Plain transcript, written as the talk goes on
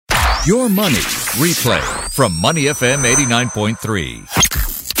Your Money Replay from Money FM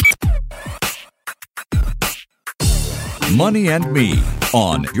 89.3. Money and Me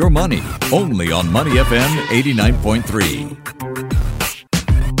on Your Money, only on Money FM 89.3.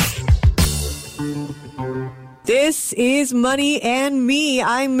 This is Money and Me.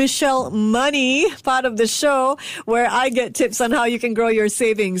 I'm Michelle Money, part of the show where I get tips on how you can grow your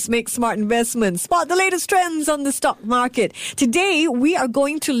savings, make smart investments, spot the latest trends on the stock market. Today, we are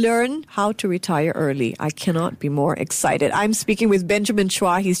going to learn how to retire early. I cannot be more excited. I'm speaking with Benjamin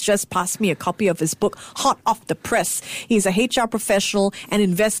Chua. He's just passed me a copy of his book, Hot Off the Press. He's a HR professional, an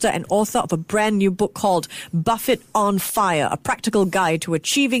investor, and author of a brand new book called Buffett on Fire, a practical guide to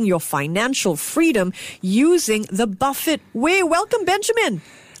achieving your financial freedom using the Buffett way. Welcome, Benjamin.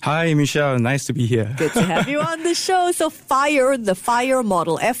 Hi, Michelle. Nice to be here. Good to have you on the show. So FIRE, the FIRE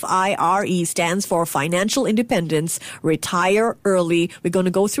model, FIRE, stands for Financial Independence, Retire Early. We're going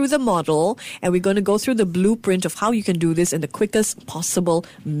to go through the model and we're going to go through the blueprint of how you can do this in the quickest possible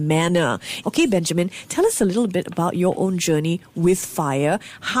manner. Okay, Benjamin, tell us a little bit about your own journey with FIRE.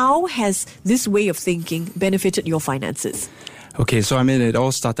 How has this way of thinking benefited your finances? Okay, so it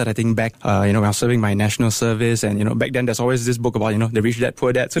all started, I think, back, when I was serving my national service, and, back then there's always this book about, the rich dad,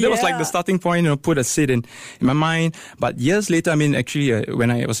 poor dad. So that was like the starting point, put a seed in my mind. But years later, actually,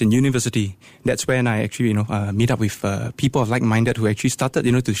 when I was in university, that's when I actually, meet up with people of like-minded who actually started,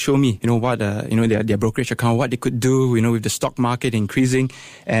 to show me, what, their brokerage account, what they could do, with the stock market increasing.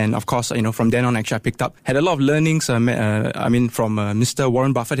 And of course, from then on, actually, I picked up, had a lot of learnings, from Mr.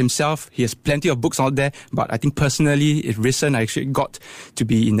 Warren Buffett himself. He has plenty of books out there, but I think personally, it recent, I actually got to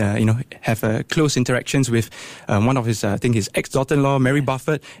be in, have close interactions with one of his, I think his ex-daughter-in-law, Mary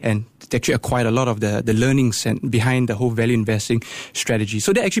Buffett, and actually acquired a lot of the learnings and behind the whole value investing strategy.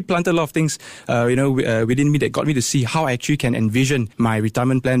 So they actually planted a lot of things, within me that got me to see how I actually can envision my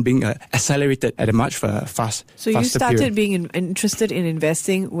retirement plan being accelerated at a much faster So you started period. being interested in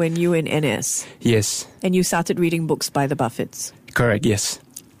investing when you were in NS? Yes. And you started reading books by the Buffetts? Correct, yes.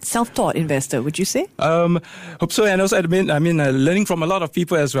 Self-taught investor, would you say? Hope so, and also learning from a lot of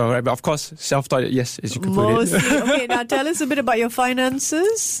people as well, right? But of course, self-taught, yes, as you could put it. Okay, now tell us a bit about your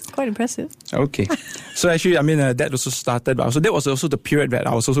finances. Quite impressive. Okay, so actually, that also started, but also that was also the period that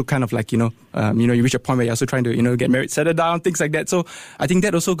I was also kind of like, you reach a point where you're also trying to, get married, settle down, things like that. So I think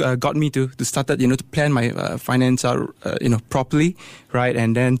that also got me to start, to plan my finance out, properly, right?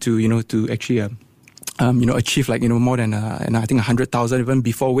 And then to actually achieve like, more than, I think 100,000 even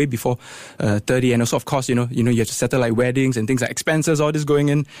way before 30. And also, of course, you have to settle like weddings and things like expenses, all this going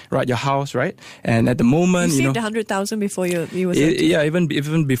in, right, your house, right? And at the moment, you saved 100,000 before you were 30? Yeah,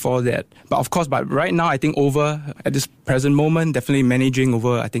 even before that. But of course, but right now, I think at this present moment, definitely managing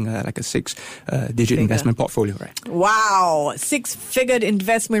over, I think, like a six-digit investment portfolio, right? Wow, six-figured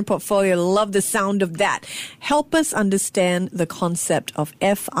investment portfolio. Love the sound of that. Help us understand the concept of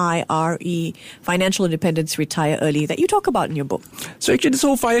FIRE, Financial Independence, Retire Early, that you talk about in your book. So actually, this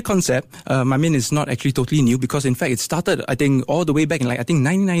whole FIRE concept, is not actually totally new, because in fact, it started, I think, all the way back in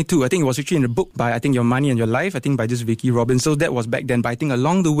 1992. I think it was actually in a book by, I think, Your Money and Your Life, I think by this Vicki Robbins. So that was back then. But I think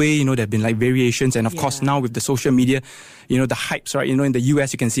along the way, there have been like variations. And of course, now with the social media, the hypes, right? In the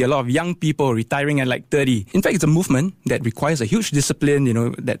US, you can see a lot of young people retiring at like 30. In fact, it's a movement that requires a huge discipline,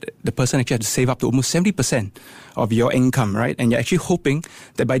 that the person actually has to save up to almost 70% of your income, right? And you're actually hoping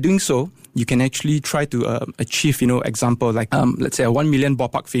that by doing so, you can actually try to achieve, example, like, let's say a 1 million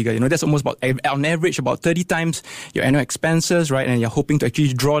ballpark figure. That's almost about, on average, about 30 times your annual expenses, right? And you're hoping to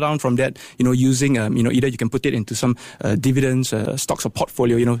actually draw down from that, using, either you can put it into some dividends, stocks or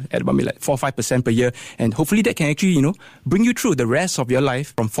portfolio, at about like 4 or 5% per year. And hopefully that can actually, bring you through the rest of your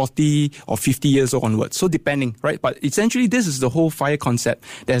life from 40 or 50 years old onwards. So depending, right? But essentially, this is the whole FIRE concept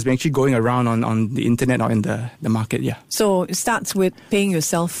that has been actually going around on the internet or in the market, yeah. So it starts with paying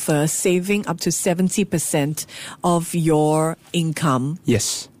yourself first, saving up to 70% of your income.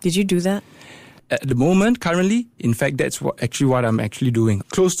 Yes. Did you do that? At the moment, currently, in fact, that's what I'm actually doing.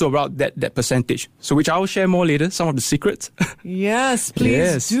 Close to about that percentage. So which I will share more later, some of the secrets. Yes,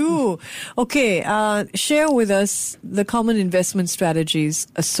 please do. Okay, share with us the common investment strategies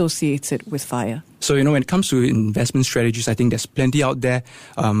associated with FIRE. So, when it comes to investment strategies, I think there's plenty out there.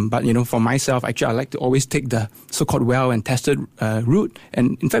 But, for myself, actually, I like to always take the so-called well and tested route.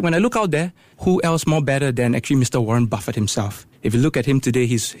 And in fact, when I look out there, who else more better than actually Mr. Warren Buffett himself? If you look at him today,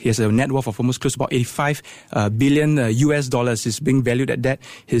 he has a net worth of almost close to about $85 billion US dollars is being valued at that.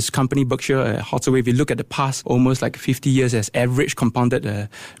 His company, Berkshire Hathaway, if you look at the past almost like 50 years, has average compounded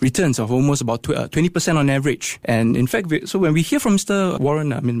returns of almost about 20% on average. And in fact, so when we hear from Mr.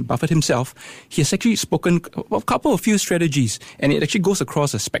 Warren Buffett himself, he has actually spoken a few strategies, and it actually goes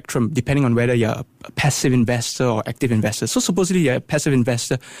across a spectrum depending on whether you're a passive investor or active investor. So supposedly you're a passive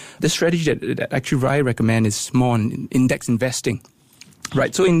investor. The strategy that actually I recommend is more on index investing.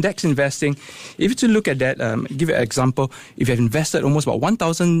 Right, so index investing, if you look at that, give you an example, if you have invested almost about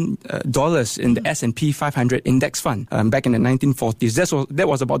 $1,000 in the S&P 500 index fund back in the 1940s, that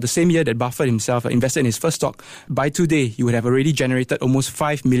was about the same year that Buffett himself invested in his first stock. By today, you would have already generated almost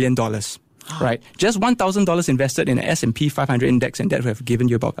 $5 million. Right, just $1,000 invested in an S&P 500 index, and that would have given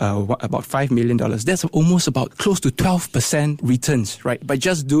you about $5 million. That's almost about close to 12% returns, right? By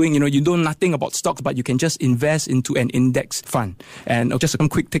just doing, you know nothing about stocks, but you can just invest into an index fund. And just some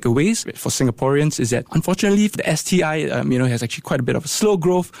quick takeaways for Singaporeans is that, unfortunately, the STI, has actually quite a bit of slow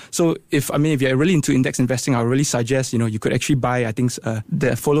growth. So if you're really into index investing, I would really suggest, you could actually buy, I think,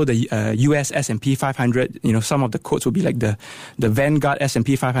 follow the US S&P 500. Some of the quotes will be like the Vanguard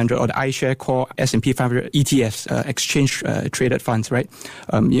S&P 500 or the iShares Core S&P 500 ETFs, exchange traded funds, right?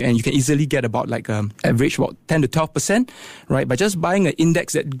 And you can easily get about average about 10 to 12%, right? By just buying an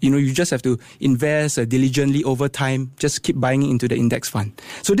index that, you just have to invest diligently over time, just keep buying into the index fund.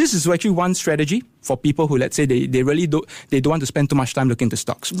 So this is actually one strategy for people who, let's say, they really don't want to spend too much time looking into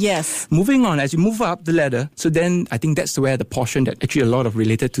stocks. Yes. Moving on, as you move up the ladder, so then I think that's where the portion that actually a lot of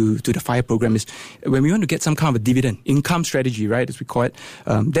related to the FIRE program is when we want to get some kind of a dividend income strategy, right, as we call it.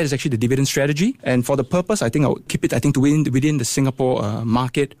 That is actually the dividend strategy. And for the purpose, I think I'll keep it, to within the Singapore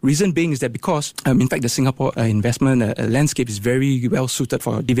market. Reason being is that because, in fact, the Singapore investment landscape is very well suited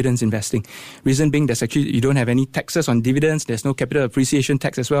for dividends investing. Reason being, there's actually, you don't have any taxes on dividends. There's no capital appreciation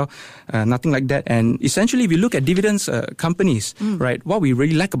tax as well. Nothing like that. And essentially, if you look at dividends companies, right, what we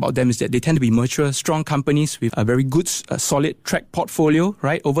really like about them is that they tend to be mature, strong companies with a very good, solid track portfolio,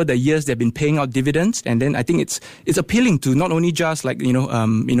 right? Over the years, they've been paying out dividends. And then I think it's appealing to not only just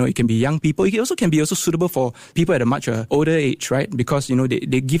it can be young people. It also can be suitable for people at a much older age, right? Because,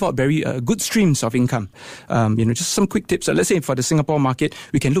 they give out very good streams of income. Just some quick tips. Let's say for the Singapore market,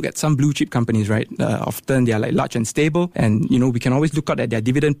 we can look at some blue chip companies, right? Often they are large and stable. And, we can always look out at their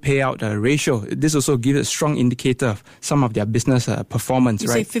dividend payout ratio. This also gives a strong indicator of some of their business performance,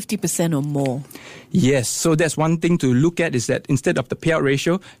 right? You say 50% or more. Yes. So that's one thing to look at, is that instead of the payout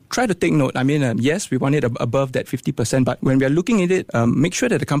ratio, try to take note. Yes, we want it above that 50%, but when we are looking at it, make sure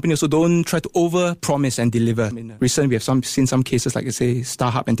that the company also don't try to over-promise and deliver. Recently, we have seen some cases like, say,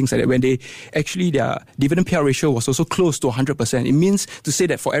 StarHub and things like that, when their dividend payout ratio was also close to 100%. It means to say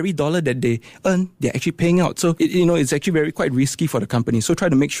that for every dollar that they earn, they're actually paying out. So, it's actually quite risky for the company. So try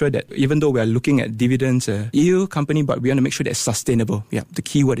to make sure that even though we are looking at dividends, yield company, but we want to make sure that it's sustainable. Yeah, the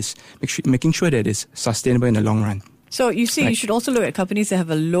key word is making sure that it's sustainable in the long run. So you see, You should also look at companies that have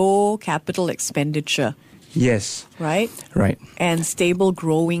a low capital expenditure. Yes. Right? Right. And stable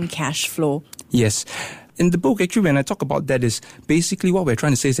growing cash flow. Yes. In the book, actually, when I talk about that, is basically what we're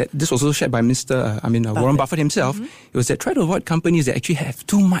trying to say is that this was also shared by Warren Buffett himself. It was that try to avoid companies that actually have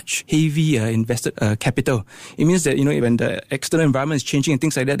too much heavy invested capital. It means that, when the external environment is changing and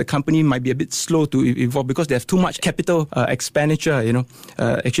things like that, the company might be a bit slow to evolve because they have too much capital expenditure,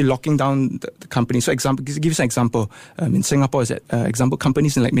 actually locking down the company. So give us an example. In Singapore, is that example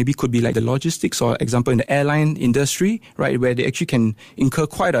companies in maybe could be like the logistics, or example in the airline industry, right, where they actually can incur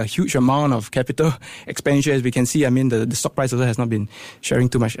quite a huge amount of capital expenditure. As we can see, the stock price also has not been sharing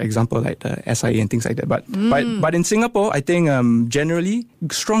too much, example like the SIA and things like that. But in Singapore, I think generally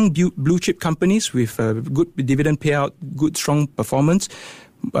strong blue chip companies with good dividend payout, good strong performance,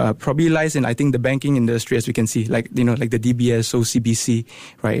 probably lies in, I think, the banking industry, as we can see, like the DBS, OCBC,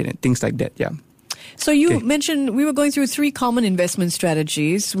 right, and things like that. Yeah. So you mentioned we were going through 3 common investment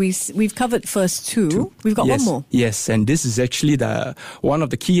strategies. We've covered first 2. We've got one more. Yes, and this is actually one of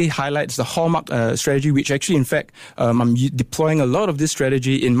the key highlights, the hallmark strategy, which actually, in fact, I'm deploying a lot of this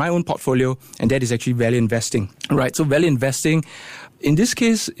strategy in my own portfolio, and that is actually value investing. Right, so value investing. In this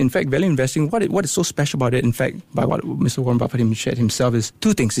case, in fact, value investing, what is so special about it, in fact, by what Mr. Warren Buffett shared himself, is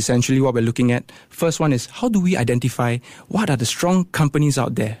 2 things, essentially, what we're looking at. First one is, how do we identify what are the strong companies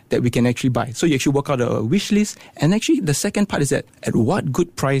out there that we can actually buy? So you actually actually work out a wish list. And actually, the second part is that at what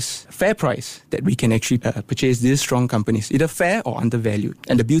good price, fair price, that we can actually purchase these strong companies, either fair or undervalued.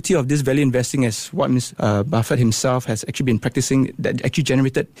 And the beauty of this value investing is what Mr. Buffett himself has actually been practicing, that actually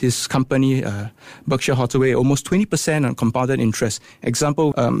generated his company, Berkshire Hathaway, almost 20% on compounded interest.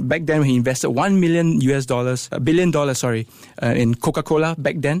 Example, back then when he invested $1 billion, in Coca-Cola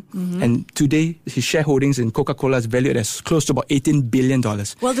back then, and today his shareholdings in Coca-Cola is valued as close to about $18 billion.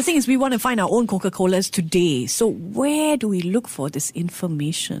 Well, the thing is, we want to find our own Coca-Colas today. So where do we look for this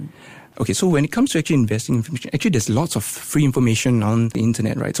information? Okay, so when it comes to actually investing information, actually there's lots of free information on the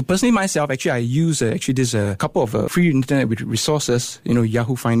internet, right? So personally myself, actually I use there's a couple of free internet resources,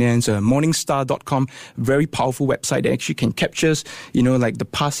 Yahoo Finance, Morningstar.com, very powerful website that actually can captures, like the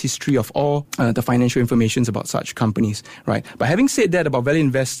past history of all the financial information about such companies, right? But having said that about value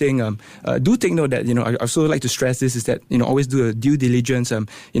investing, do take note that, I also like to stress this is that, always do a due diligence.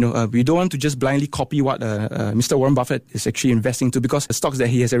 We don't want to just blindly copy what Mr. Warren Buffett is actually investing to, because the stocks that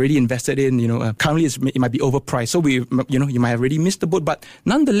he has already invested in, currently it might be overpriced. So you might have already missed the boat, but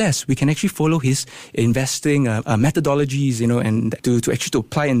nonetheless, we can actually follow his investing methodologies, and to actually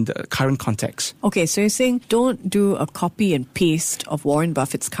apply in the current context. Okay, so you're saying don't do a copy and paste of Warren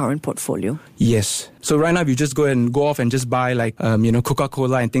Buffett's current portfolio? Yes. So right now, if you just go off and just buy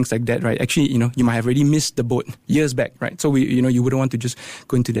Coca-Cola and things like that, right? Actually, you might have already missed the boat years back, right? So you wouldn't want to just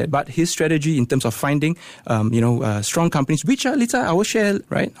go into that. But his strategy in terms of finding, strong companies, which later I will share,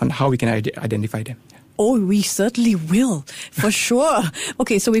 right, on how we can identify them. Oh, we certainly will, for sure.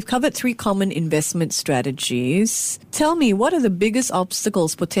 Okay, so we've covered 3 common investment strategies. Tell me, what are the biggest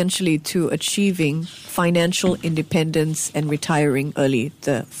obstacles potentially to achieving financial independence and retiring early,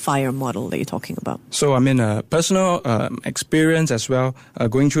 the FIRE model that you're talking about? So, personal experience as well,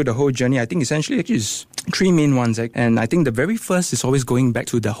 going through the whole journey, I think essentially actually is 3 main ones. And I think the very first is always going back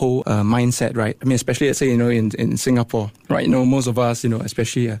to the whole mindset, right? Especially, let's say, in Singapore, right? Most of us,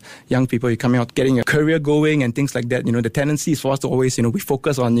 especially young people, you're coming out, getting a career going and things like that. The tendency is for us to always, we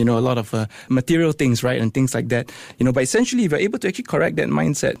focus on, a lot of material things, right? And things like that. But essentially, if you're able to actually correct that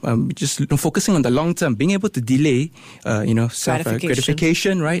mindset, just focusing on the long term, being able to delay,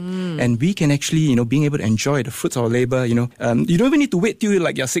 self-gratification, right? And we can actually, being able to enjoy the fruits of our labor, you don't even need to wait till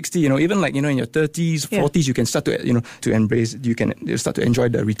you're 60, even in your 30s, 40s, you can start to, to embrace, you can start to enjoy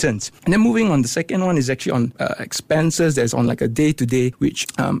the returns. And then moving on, the second one is actually on expenses. There's on like a day-to-day, which,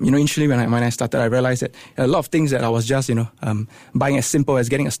 initially when I started, I realized that a lot of things that I was just, buying as simple as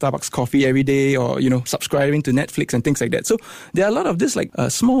getting a Starbucks coffee every day or, subscribing to Netflix and things like that. So there are a lot of this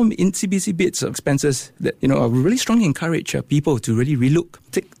small incy bits of expenses that, I really strongly encourage people to really relook.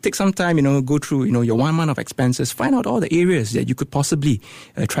 Take some time, go through, your 1 month of expenses, find out all the areas that you could possibly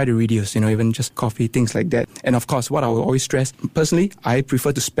try to reduce, even just coffee, things like that. And of course, what I will always stress, personally, I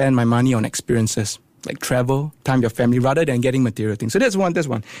prefer to spend my money on experiences, like travel, time with your family, rather than getting material things. So that's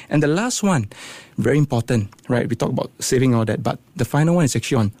one. And the last one, very important, right? We talk about saving all that, but the final one is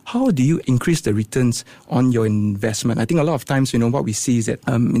actually on how do you increase the returns on your investment. I think a lot of times, what we see is that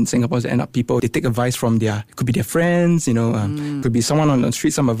in Singapore, people, they take advice from could be their friends, could be someone on the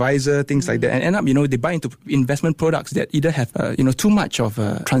street, some advisor, things like that, and end up, they buy into investment products that either have, too much of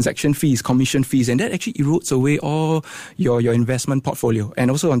transaction fees, commission fees, and that actually erodes away all your investment portfolio. And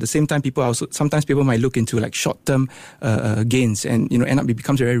also, on the same time, sometimes people might look into like short-term gains and, end up, it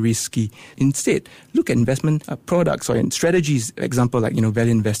becomes very risky. Instead, look at investment products or in strategies, example like,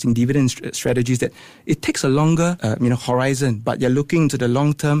 value investing, dividend strategies that it takes a longer, horizon, but you're looking into the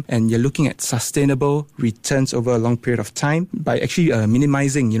long term and you're looking at sustainable returns over a long period of time. By actually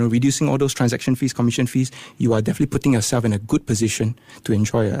minimizing, reducing all those transaction fees, commission fees, you are definitely putting yourself in a good position to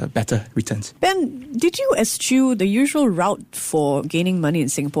enjoy better returns. Ben, did you eschew the usual route for gaining money in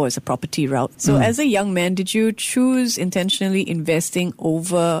Singapore as a property route? So as a young man, did you choose intentionally investing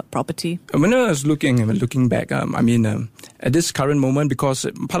over property? When I was looking back, at this current moment, because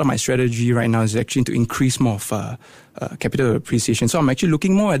part of my strategy right now is actually to increase more of capital appreciation. So I'm actually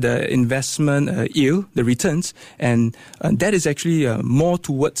looking more at the investment yield, the returns, and that is actually more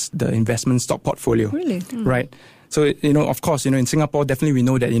towards the investment stock portfolio. Really? Right. So, of course, in Singapore, definitely we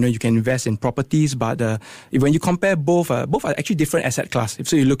know that, you can invest in properties, but when you compare both are actually different asset class.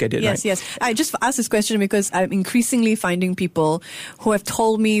 So you look at it, right? Yes. I just asked this question because I'm increasingly finding people who have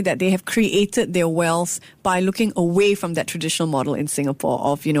told me that they have created their wealth by looking away from that traditional model in Singapore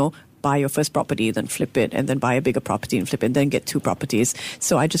of, buy your first property, then flip it, and then buy a bigger property and flip it, and then get 2 properties.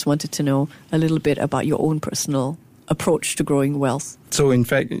 So I just wanted to know a little bit about your own personal approach to growing wealth? So, in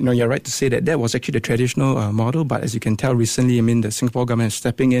fact, you're right to say that was actually the traditional model. But as you can tell recently, the Singapore government is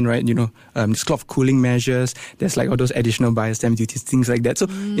stepping in, right? There's a lot of cooling measures. There's like all those additional buyer's stamp duties, things like that. So,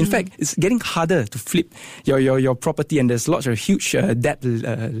 in fact, it's getting harder to flip your property, and there's lots of huge debt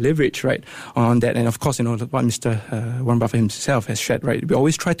leverage, right, on that. And of course, what Mr. Warren Buffett himself has shared, right? We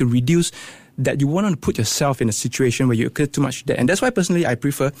always try to reduce that. You want to put yourself in a situation where you incur too much debt. And that's why personally I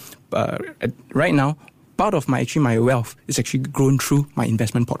prefer, right now, part of my wealth is actually grown through my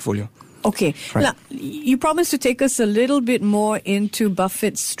investment portfolio. Okay. Right. Now, you promised to take us a little bit more into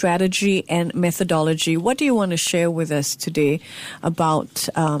Buffett's strategy and methodology. What do you want to share with us today about,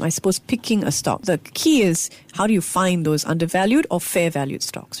 I suppose, picking a stock? The key is, how do you find those undervalued or fair valued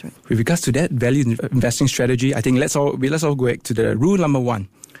stocks, right? With regards to that value investing strategy, I think let's all go back to the rule number 1.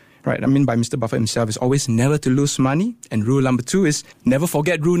 Right, by Mr. Buffett himself is always never to lose money, and rule number 2 is never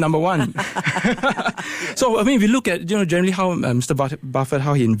forget rule number 1. So, if you look at generally how Mr. Buffett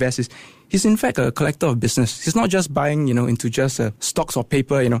how he invests, he's in fact a collector of business. He's not just buying into just stocks or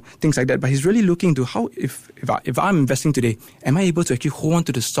paper, things like that, but he's really looking to how if I'm investing today, am I able to actually hold on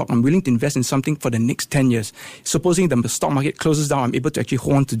to the stock? I'm willing to invest in something for the next 10 years. Supposing the stock market closes down, I'm able to actually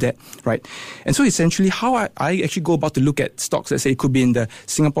hold on to that, right? And so essentially how I actually go about to look at stocks, let's say it could be in the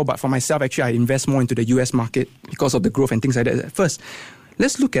Singapore, but for myself, actually, I invest more into the US market because of the growth and things like that. First,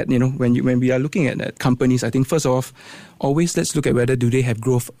 let's look at, when we are looking at companies, I think first off, always let's look at whether do they have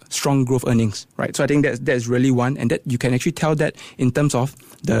strong growth earnings, right? So I think that's really one, and that you can actually tell that in terms of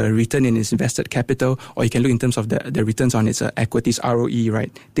the return in its invested capital, or you can look in terms of the returns on its equities, ROE,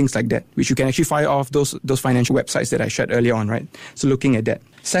 right? Things like that, which you can actually fire off those financial websites that I shared earlier on, right? So looking at that.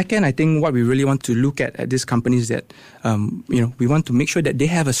 Second, I think what we really want to look at these companies that, we want to make sure that they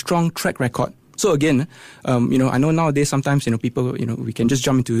have a strong track record. So again, I know nowadays sometimes, people, we can just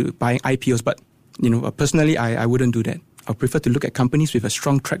jump into buying IPOs, but, personally, I wouldn't do that. I prefer to look at companies with a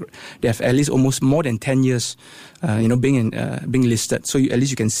strong track. They have at least almost more than 10 years, being listed. So at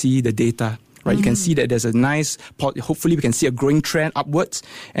least you can see the data. Right, you can see that there's a nice, hopefully we can see a growing trend upwards,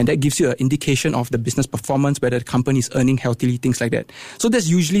 and that gives you an indication of the business performance, whether the company is earning healthily, things like that. So that's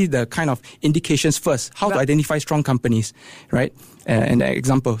usually the kind of indications first, how to identify strong companies, right? And an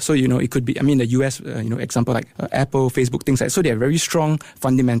example, so, it could be, the US, example like Apple, Facebook, things like that. So they have very strong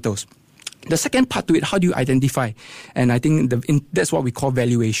fundamentals. The second part to it, how do you identify? And I think that's what we call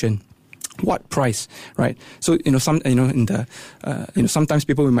valuation. What price, right? So, sometimes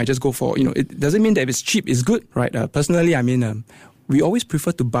people might just go for, it doesn't mean that if it's cheap, it's good, right? Personally, we always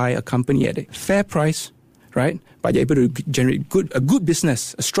prefer to buy a company at a fair price, right? But you're able to generate a good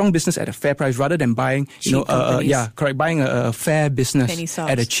business, a strong business at a fair price, rather than buying, buying a fair business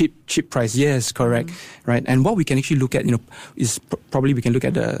at a cheap price. Yes, correct, right? And what we can actually look at, is probably we can look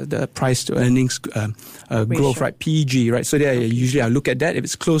at the price to earnings growth, right? PEG, right? So there, usually I look at that. If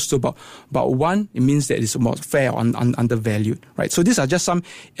it's close to about 1, it means that it's more fair or undervalued, right? So these are just some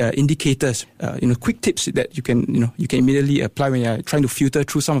indicators, quick tips that you can immediately apply when you're trying to filter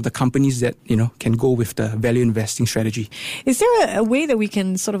through some of the companies that can go with the value investing strategy. Is there a way that we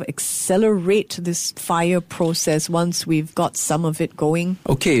can sort of accelerate this FIRE process once we've got some of it going?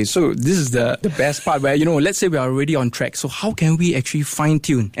 Okay, so this is the best part where, let's say we are already on track. So how can we actually fine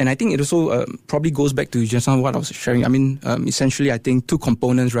tune? And I think it also probably goes back to just what I was sharing. Essentially, I think 2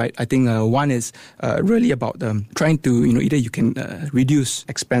 components, right? I think one is really about trying to, either you can reduce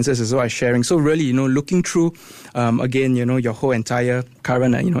expenses as well as sharing. So really, looking through, again, your whole entire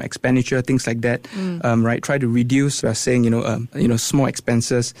current, expenditure, things like that, right? Try to reduce, we're saying, small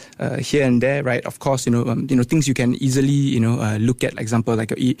expenses here and there, right? Of course, things you can easily, look at, example,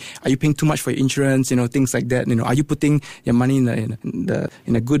 like, are you paying too much for your insurance, things like that, are you putting your money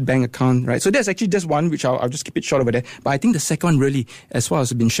in a good bank account, right? So that's actually just one, which I'll just keep it short over there. But I think the second one really, as far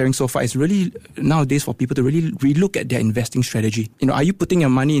as I've been sharing so far, is really nowadays for people to really relook at their investing strategy. Are you putting your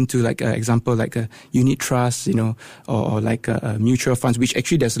money into, like, example, like a unit trust, or like mutual funds, which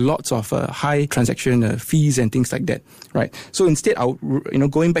actually there's lots of high transaction fees and things like that, right? So instead,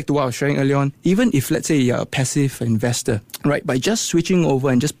 going back to what I was sharing earlier on, even if, let's say, you're a passive investor, right, by just switching over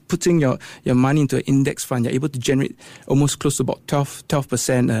and just putting your money into an index fund, you're able to generate almost close to about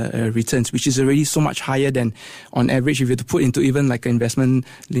 12% returns, which is already so much higher than, on average, if you were to put into even like an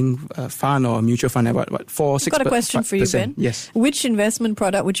investment-linked fund or a mutual fund, at 4-6%. I've got a question for you, Ben. Yes. Which investment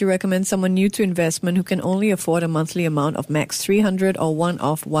product would you recommend someone new to investment who can only afford a monthly amount of max 300 or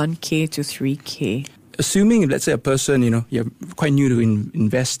one-off 1K to 3K? Assuming, let's say, a person, you're quite new to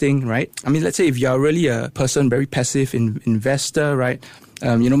investing, right? Let's say if you're really a person, very passive investor, right?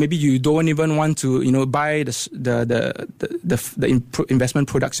 Maybe you don't even want to, buy the investment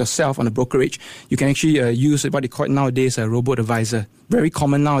products yourself on a brokerage. You can actually use what they call it nowadays a robo-advisor. Very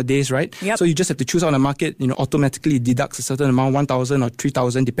common nowadays, right? Yep. So you just have to choose on the market, automatically deducts a certain amount, 1,000 or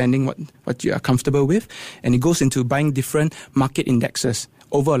 3,000, depending what you are comfortable with. And it goes into buying different market indexes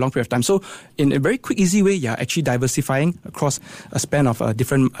over a long period of time. So in a very quick, easy way, you're actually diversifying across a span of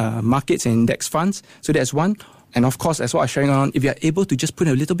different markets and index funds. So that's one. And of course, as what I was sharing on, if you're able to just put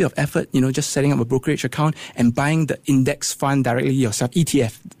a little bit of effort, just setting up a brokerage account and buying the index fund directly yourself,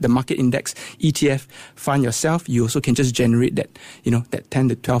 ETF, the market index ETF fund yourself, you also can just generate that, that 10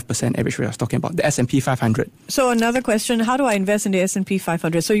 to 12% average rate I was talking about, the S&P 500. So another question, how do I invest in the S&P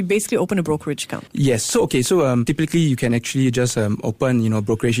 500? So you basically open a brokerage account. Yes. So, typically you can actually just open,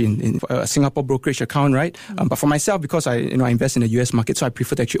 brokerage in a Singapore brokerage account, right? But for myself, because I invest in the US market, so I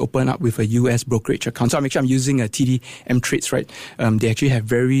prefer to actually open up with a US brokerage account. So I'm using TD Ameritrade, right? They actually have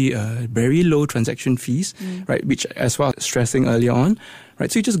very low transaction fees, right? Which, as well as stressing earlier on,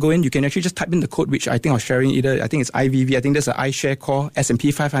 right? So you just go in, you can actually just type in the code, which I think I was sharing I think it's IVV, I think there's an iShare Core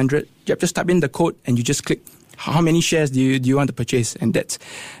S&P 500. Yep, just type in the code and you just click how many shares do you want to purchase, and that's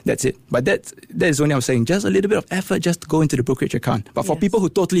it. But that is only I was saying, just a little bit of effort just to go into the brokerage account. But for people who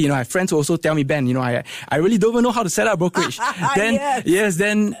totally, I have friends who also tell me, Ben, I really don't even know how to set up brokerage. Then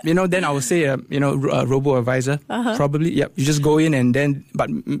then I would say a robo advisor probably. Yep, you just go in and then but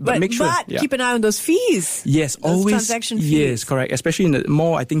make sure. But keep an eye on those fees. Yes, those always transaction fees. Yes, correct. Especially in the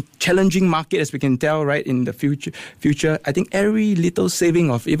more, I think, challenging market, as we can tell, right, in the future. I think every little saving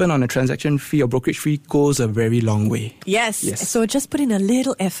of even on a transaction fee or brokerage fee goes a very long way. Yes. So just put in a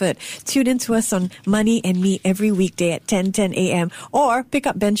little effort. Tune in to us on Money and Me every weekday at 10:10 a.m. or pick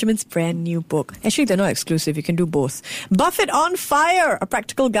up Benjamin's brand new book. Actually, they're not exclusive. You can do both. Buffett on Fire, a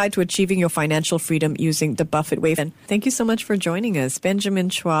practical guide to achieving your financial freedom using the Buffett way. And thank you so much for joining us, Benjamin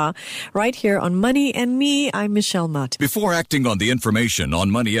Chua, right here on Money and Me. I'm Michelle Mutt. Before acting on the information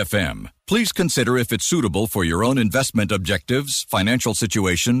on Money FM, please consider if it's suitable for your own investment objectives, financial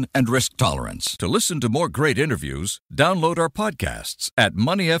situation, and risk tolerance. To listen to more great interviews, download our podcasts at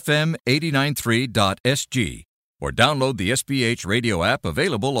moneyfm893.sg or download the SPH radio app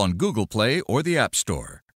available on Google Play or the App Store.